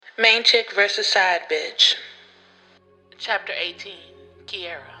Main chick versus side bitch. Chapter 18,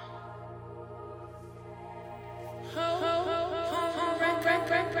 Kiera.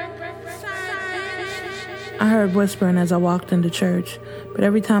 I heard whispering as I walked into church, but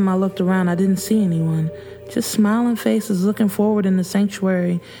every time I looked around, I didn't see anyone. Just smiling faces looking forward in the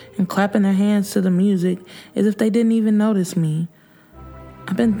sanctuary and clapping their hands to the music as if they didn't even notice me.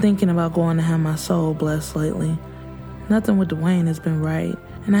 I've been thinking about going to have my soul blessed lately. Nothing with Dwayne has been right,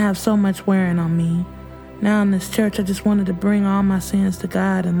 and I have so much wearing on me. Now in this church, I just wanted to bring all my sins to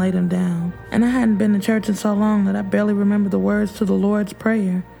God and lay them down. And I hadn't been to church in so long that I barely remember the words to the Lord's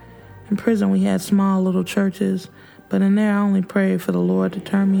Prayer. In prison, we had small little churches, but in there I only prayed for the Lord to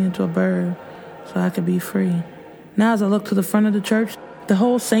turn me into a bird so I could be free. Now as I look to the front of the church, the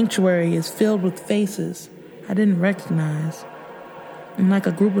whole sanctuary is filled with faces I didn't recognize. And like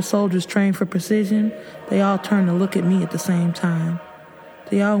a group of soldiers trained for precision, they all turned to look at me at the same time.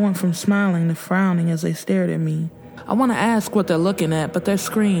 They all went from smiling to frowning as they stared at me. I want to ask what they're looking at, but their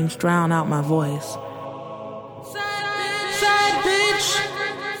screams drown out my voice. Side bitch!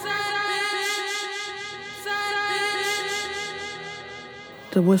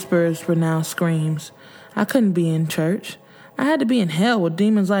 The whispers were now screams. I couldn't be in church. I had to be in hell with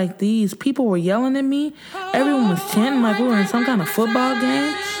demons like these. People were yelling at me. Everyone was chanting like we were in some kind of football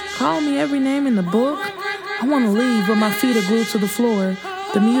game, calling me every name in the book. I want to leave, but my feet are glued to the floor.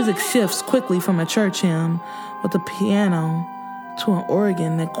 The music shifts quickly from a church hymn with a piano to an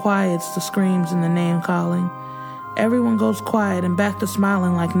organ that quiets the screams and the name-calling. Everyone goes quiet and back to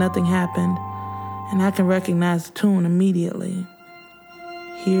smiling like nothing happened, and I can recognize the tune immediately.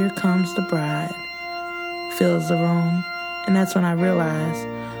 Here Comes the Bride fills the room, and that's when I realize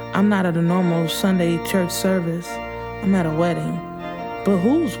I'm not at a normal Sunday church service. I'm at a wedding. But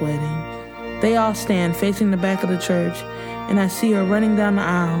whose wedding? They all stand facing the back of the church, and I see her running down the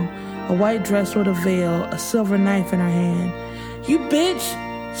aisle, a white dress with a veil, a silver knife in her hand. You bitch!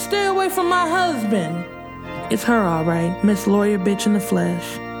 Stay away from my husband! It's her, all right, Miss Lawyer Bitch in the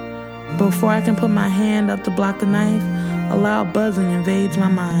flesh. Before I can put my hand up to block the knife, a loud buzzing invades my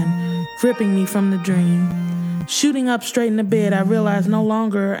mind, ripping me from the dream. Shooting up straight in the bed, I realize no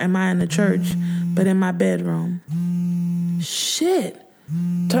longer am I in the church, but in my bedroom. Shit!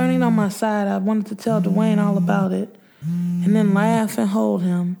 Turning on my side, I wanted to tell Dwayne all about it, and then laugh and hold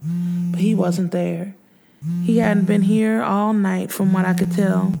him, but he wasn't there. He hadn't been here all night from what I could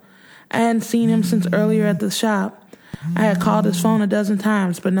tell. I hadn't seen him since earlier at the shop. I had called his phone 12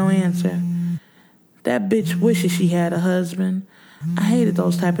 times, but no answer. That bitch wishes she had a husband. I hated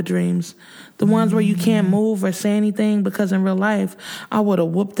those type of dreams. The ones where you can't move or say anything because in real life, I would have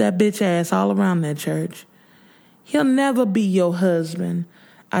whooped that bitch ass all around that church. He'll never be your husband,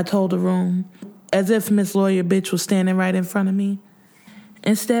 I told the room, as if Miss Lawyer Bitch was standing right in front of me.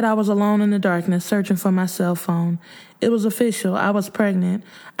 Instead, I was alone in the darkness, searching for my cell phone. It was official. I was pregnant.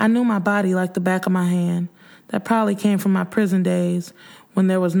 I knew my body like the back of my hand. That probably came from my prison days, when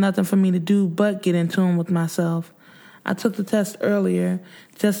there was nothing for me to do but get in tune with myself. I took the test earlier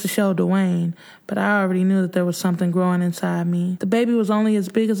just to show Dwayne, but I already knew that there was something growing inside me. The baby was only as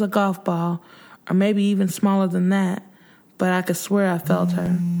big as a golf ball, or maybe even smaller than that, but I could swear I felt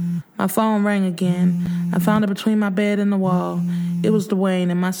her. My phone rang again. I found it between my bed and the wall. It was Dwayne,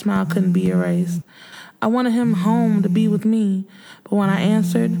 and my smile couldn't be erased. I wanted him home to be with me, but when I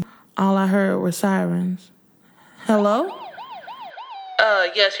answered, all I heard were sirens. Hello?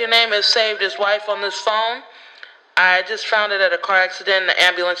 Yes, your name is saved as wife on this phone. I just found it at a car accident. The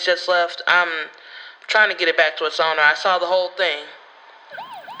ambulance just left. I'm trying to get it back to its owner. I saw the whole thing.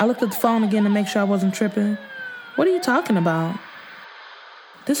 I looked at the phone again to make sure I wasn't tripping. What are you talking about?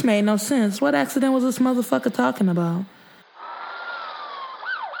 This made no sense. What accident was this motherfucker talking about?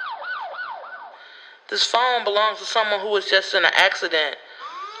 This phone belongs to someone who was just in an accident.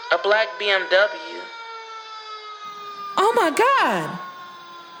 A black BMW. Oh my God!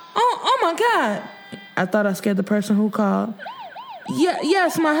 Oh my God! I thought I scared the person who called.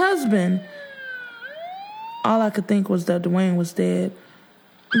 Yes, my husband. All I could think was that Dwayne was dead.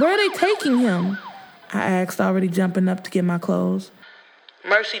 Where are they taking him? I asked, already jumping up to get my clothes.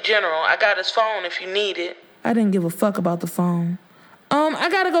 Mercy General, I got his phone if you need it. I didn't give a fuck about the phone. I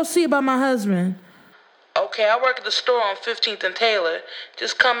gotta go see about my husband. Okay, I work at the store on 15th and Taylor.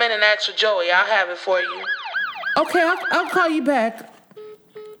 Just come in and ask for Joey. I'll have it for you. Okay, I'll call you back.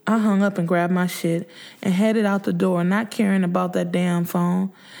 I hung up and grabbed my shit and headed out the door, not caring about that damn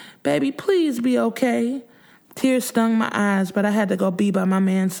phone. Baby, please be okay. Tears stung my eyes, but I had to go be by my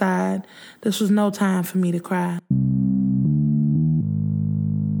man's side. This was no time for me to cry.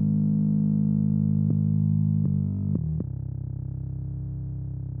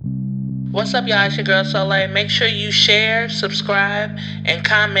 What's up, y'all? It's your girl Soleil. Make sure you share, subscribe, and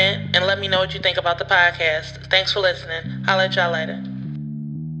comment, and let me know what you think about the podcast. Thanks for listening. I'll let y'all later.